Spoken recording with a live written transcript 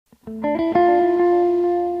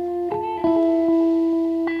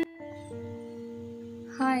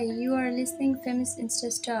Hi, you are listening famous Insta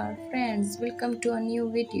star. Friends, welcome to a new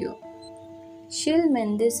video. Shell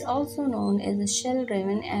Mendez, also known as a Shell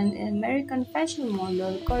Raven, an American fashion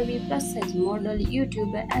model, curvy plus-size model,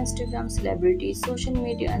 YouTuber, Instagram celebrity, social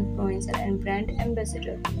media influencer, and brand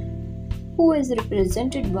ambassador, who is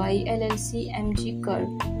represented by LLC MG Curve.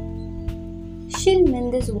 Shell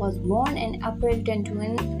Mendez was born in April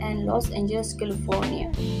 21 in Los Angeles, California.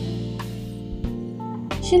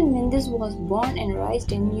 Shell Mendez was born and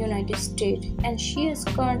raised in United States, and she is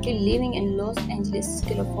currently living in Los Angeles,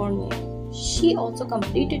 California. She also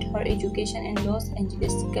completed her education in Los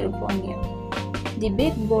Angeles, California. The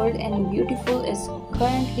big, bold, and beautiful is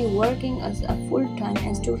currently working as a full-time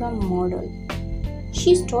Instagram model.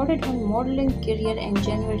 She started her modeling career in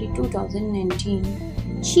January 2019.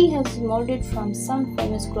 She has modeled from some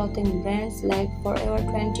famous clothing brands like Forever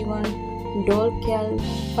 21, Dolcal,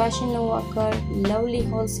 Fashion Nova Car, Lovely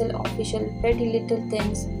Wholesale Official, Pretty Little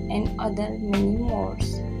Things, and other many more.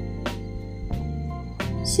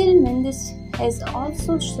 Shell Mendez has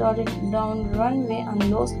also started down runway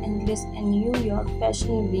on Los Angeles and New York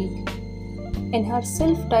Fashion Week. In her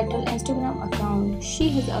self-titled Instagram account, she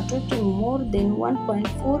has attracted more than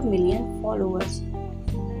 1.4 million followers,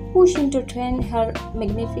 who entertain her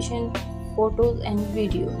magnificent photos and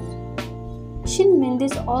videos. Shell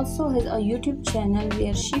Mendez also has a YouTube channel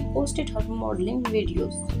where she posted her modeling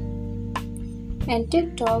videos. And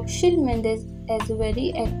TikTok, Shell Mendez is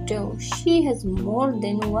very active. She has more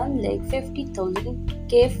than 150,000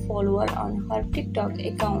 followers on her TikTok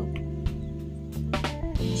account.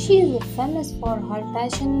 She is famous for her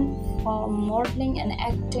passion for modeling and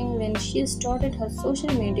acting when she started her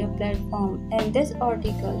social media platform. In this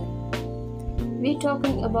article, we're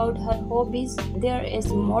talking about her hobbies. There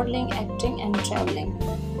is modeling, acting, and traveling.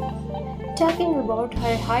 Talking about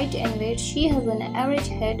her height and weight, she has an average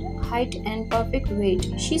head height and perfect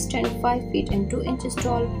weight. She stands 5 feet and 2 inches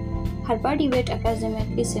tall. Her body weight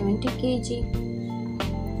approximately 70 kg.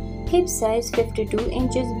 Hip size 52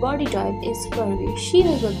 inches. Body type is curvy. She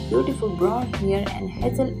has a beautiful brown hair and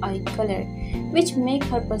hazel eye color, which make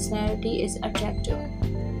her personality is attractive.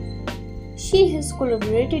 She has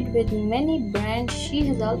collaborated with many brands. She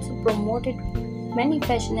has also promoted many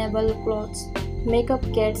fashionable clothes, makeup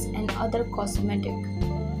kits, and other cosmetics.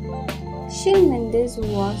 Shell Mendez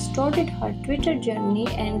was started her Twitter journey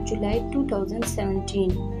in July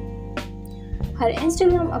 2017. Her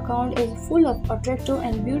Instagram account is full of attractive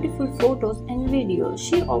and beautiful photos and videos.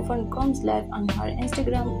 She often comes live on her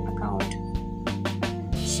Instagram account.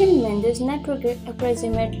 Shell Mendez net worth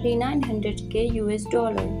approximately $900K US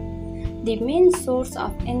dollar. The main source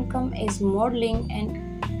of income is modeling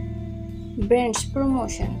and brands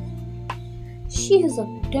promotion. She has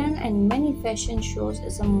appeared in many fashion shows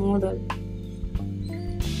as a model.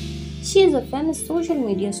 She is a famous social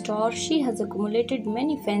media star. She has accumulated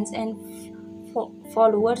many fans and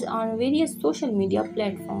followers on various social media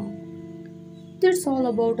platforms. That's all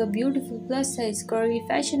about a beautiful plus-size curvy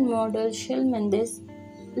fashion model Shell Mendez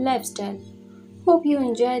lifestyle. Hope you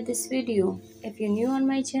enjoyed this video. If you're new on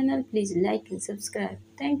my channel, please like and subscribe.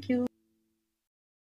 Thank you.